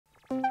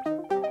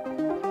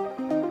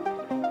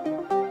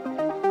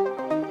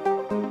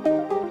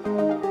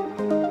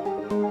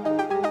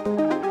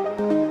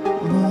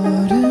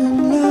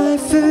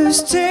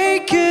has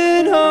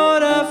taken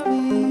hold of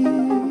me.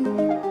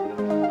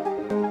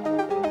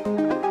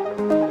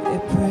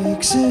 It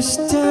breaks us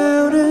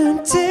down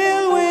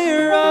until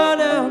we're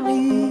on our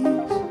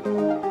knees.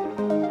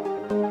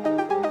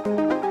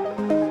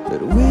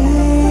 But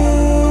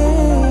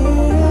where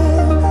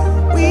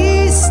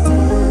we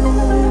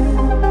stand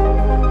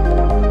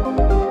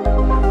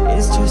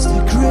is just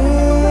a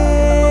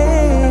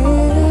grain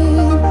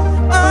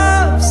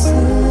of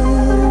sand.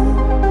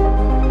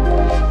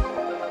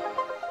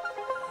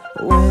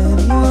 When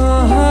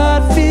your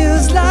heart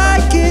feels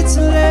like it's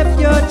left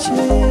your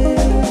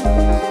chest,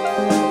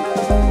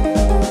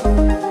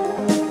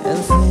 and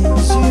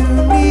things you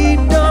need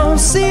don't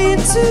seem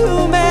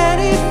to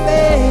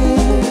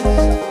manifest,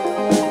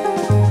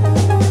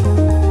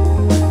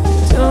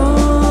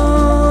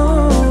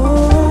 don't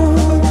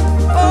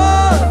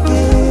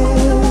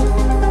forget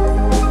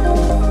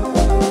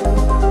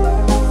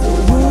the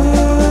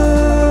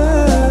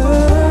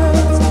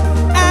words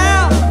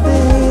out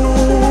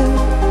there.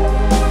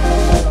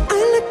 I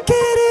look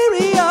at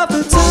aerial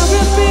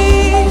photography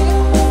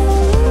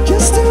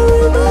just to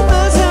remind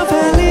myself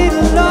how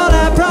little all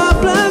our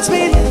problems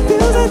mean.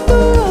 Feels like the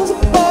walls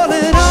are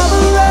falling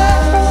over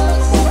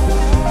us,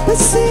 but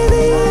see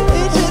the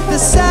image of the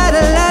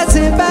satellites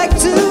and back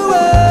to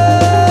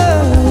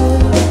us.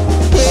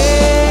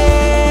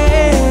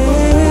 Where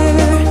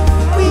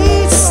we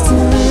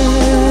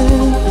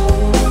stand,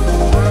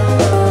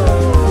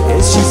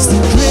 it's just a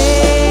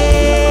great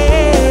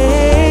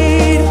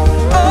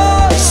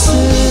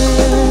ocean.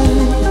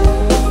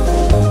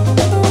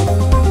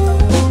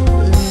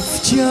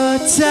 Lift your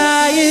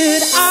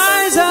tired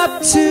eyes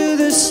up to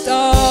the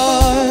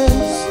stars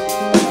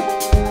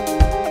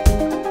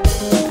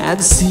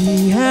and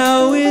see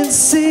how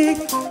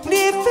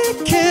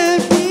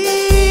insignificant